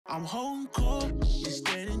I'm Holdin Court, we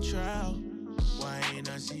standing trial. Why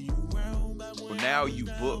ain't I see you round? Well, now you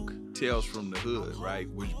book Tales from the Hood, right?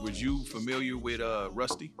 Was you familiar with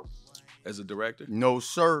Rusty as a director? No,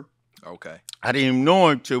 sir. Okay. I didn't even know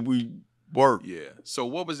him till we worked. Yeah. So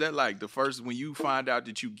what was that like? The first when you find out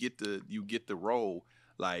that you get the role,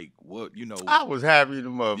 like what I was happy the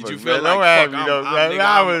motherfucker. Did you feel man. like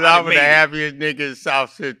I was the happiest nigga in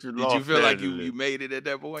South Central. Did you feel like you made it at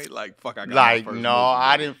that point? Like fuck, I got like my first no, movie, I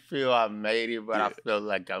man. didn't feel I made it, but Yeah. I felt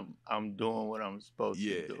like I'm doing what I'm supposed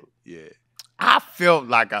to do. Yeah. I felt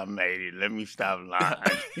like I made it. Let me stop lying.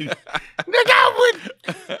 Nigga, I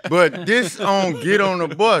would. But this Get on the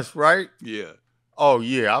Bus, right? Yeah. Oh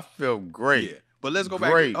yeah, I felt great. Yeah. But let's go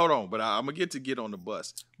Great. back. Hold on. But I'm going to Get on the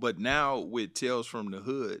Bus. But now with Tales from the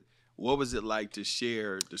Hood, what was it like to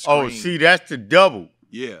share the screen? Oh, see, that's the double.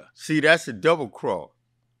 Yeah. See, that's a double cross.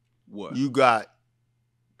 What? You got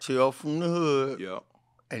Tales from the Hood, Yep.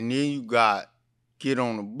 and then you got Get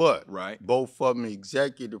on the Bus. Right. Both of them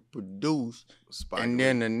executive produced, Spike and Lee.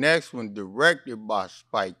 then the next one directed by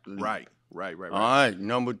Spike Lee. Right. All right,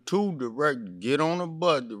 number 2, Get on the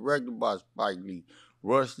Bus, directed by Spike Lee.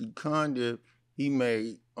 Rusty Condit, he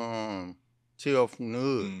made Tales from the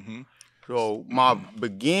Hood. Mm-hmm. So my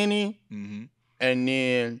beginning Mm-hmm. and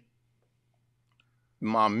then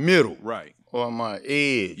my middle Right. or my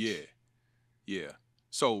edge. Yeah. Yeah.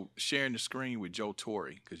 So sharing the screen with Joe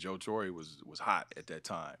Torre, because Joe Torre was hot at that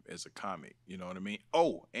time as a comic. You know what I mean?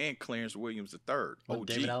 Oh, and Clarence Williams III. What, OG.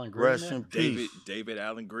 David Allen Greer. Rest in peace. David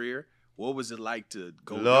Allen Greer. What was it like to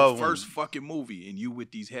go Love your first him. fucking movie and you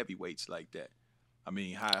with these heavyweights like that? I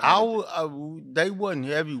mean, They wasn't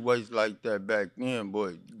heavyweights like that back then,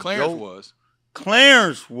 but Clarence was.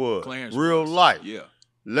 Clarence was. Clarence real was. life. Yeah.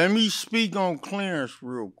 Let me speak on Clarence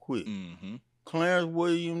real quick. Mm-hmm. Clarence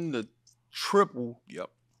Williams, the triple, Yep.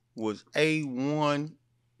 was A1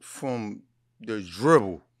 from the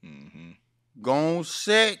dribble. Mm-hmm. Gone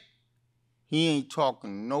set, he ain't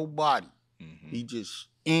talking to nobody. Mm-hmm. He just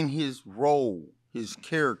in his role, his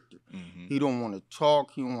character. Mm-hmm. He don't want to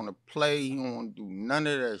talk, he don't want to play, he don't want to do none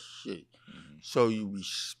of that shit. Mm-hmm. So you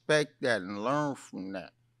respect that and learn from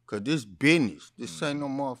that. Cause this business, this ain't no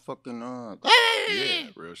motherfucking Yeah,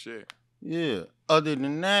 real shit. Yeah. Other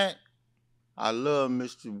than that, I love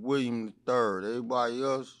Mr. William III. Everybody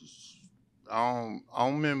else, I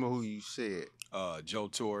don't remember who you said. Joe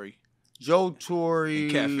Torre. Joe Torre.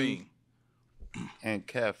 And Caffeine. And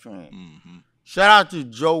Caffeine. Mm-hmm. Shout out to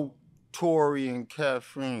Joe Torre and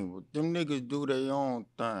Caffeine. But them niggas do their own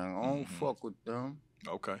thing. I don't fuck with them.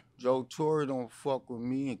 Okay. Joe Torre don't fuck with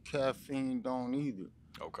me and Caffeine don't either.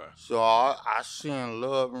 Okay. So I send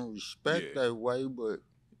love and respect Yeah. that way, but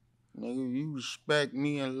nigga, you respect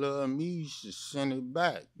me and love me, you should send it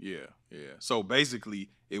back. Yeah. So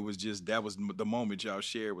basically, it was just that was the moment y'all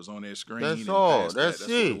shared was on that screen. That's and all. past That's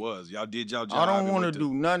That's it. what it was. Y'all did y'all job. I don't and want to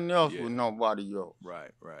went do nothing else Yeah. with nobody else.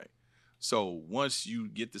 Right. So once you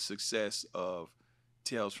get the success of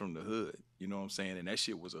Tales from the Hood, you know what I'm saying, and that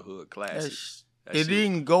shit was a hood classic. That It shit-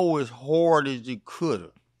 didn't go as hard as it could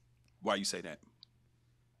have. Why you say that?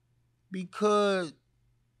 Because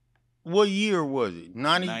what year was it?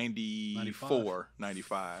 94,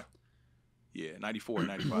 95. Yeah, 94,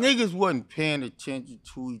 95. Niggas wasn't paying attention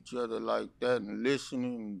to each other like that and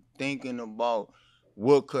listening and thinking about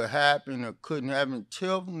what could happen or couldn't happen.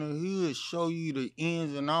 Tales from the Hood show you the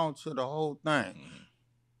ins and outs of the whole thing.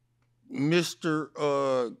 Mr.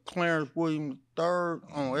 Clarence Williams III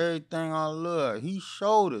on Everything I Love, he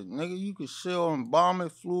showed it. Nigga, you could sell embalming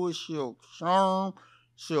fluid, sell sherm,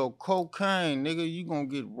 sell cocaine. Nigga, you gonna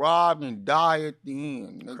get robbed and die at the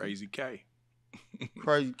end. Nigga. Crazy K.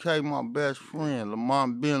 Crazy K, my best friend,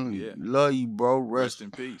 Lamont Bentley. Yeah. Love you, bro. Rest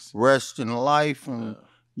in peace. Rest in life, and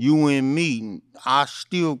you and me, I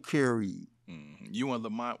still carry you. You and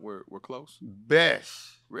Lamont were close?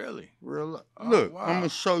 Best. Really? Real. Oh, Look, wow. I'm gonna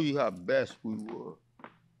show you how best we were.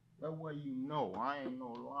 That way you know I ain't no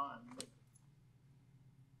lying. Nigga.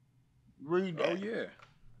 Read that. Oh, yeah.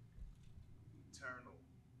 Eternal.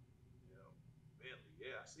 Bentley. Yeah,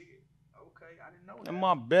 I see it. Okay, I didn't know that. And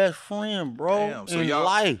my best friend, bro, Damn, so in y'all,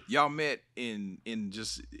 life. Y'all met in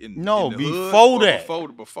No, in the hood before or that.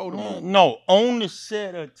 Before the movie. No, on the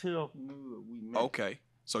set of Tales from the Hood we met. Okay.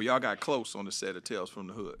 So y'all got close on the set of Tales from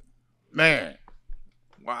the Hood. Man,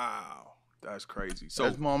 Wow. That's crazy. So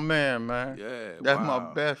that's my man, man. yeah, That's wow.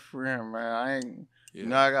 my best friend, man. I ain't. Yeah. You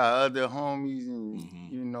know, I got other homies and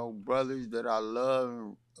Mhm. you know brothers that I love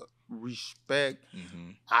and respect.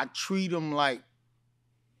 Mm-hmm. I treat them like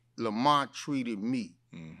Lamont treated me.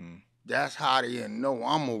 Mm-hmm. That's how they know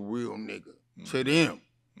I'm a real nigga to them.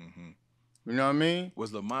 Mm-hmm. You know what I mean?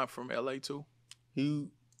 Was Lamont from LA too? He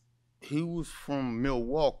He was from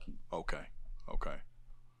Milwaukee. Okay.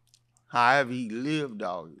 However, he lived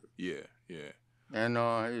out here. Yeah. And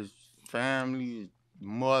his family, his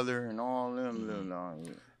mother, and all them lived out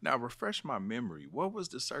here. Now, refresh my memory. What was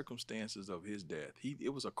the circumstances of his death?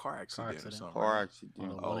 It was a car accident or something. Car accident.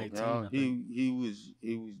 Oh, 118,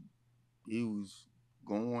 he was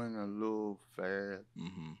going a little fast.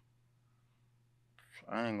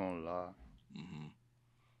 I ain't gonna lie.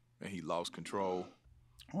 And he lost control.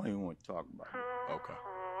 I don't even want to talk about it. Okay.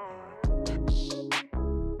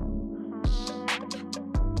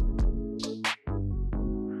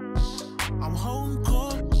 I'm holding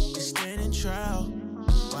court, it's standing trial.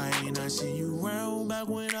 Why ain't I see you round back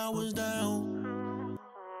when I was down?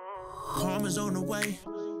 Karma's on the way.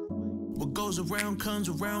 What goes around comes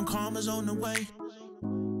around. Karma's on the way.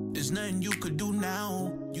 There's nothing you could do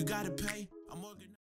now. You gotta pay.